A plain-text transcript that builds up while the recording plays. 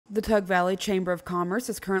The Tug Valley Chamber of Commerce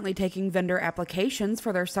is currently taking vendor applications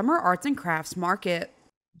for their summer arts and crafts market.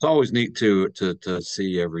 It's always neat to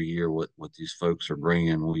see every year what these folks are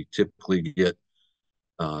bringing. We typically get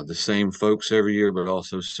the same folks every year, but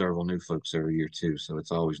also several new folks every year too. So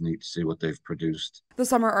it's always neat to see what they've produced. The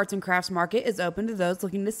summer arts and crafts market is open to those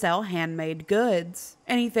looking to sell handmade goods.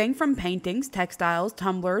 Anything from paintings, textiles,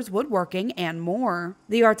 tumblers, woodworking, and more.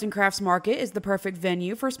 The arts and crafts market is the perfect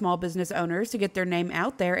venue for small business owners to get their name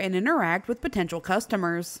out there and interact with potential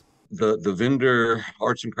customers. The vendor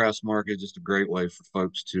arts and crafts market is just a great way for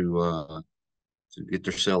folks to get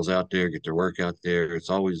themselves out there, get their work out there. It's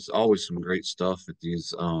always some great stuff at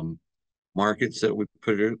these markets that we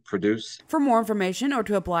produce. For more information or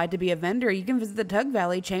to apply to be a vendor, you can visit the Tug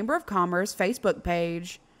Valley Chamber of Commerce Facebook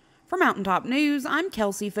page. For Mountaintop News, I'm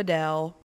Kelsey Fidel.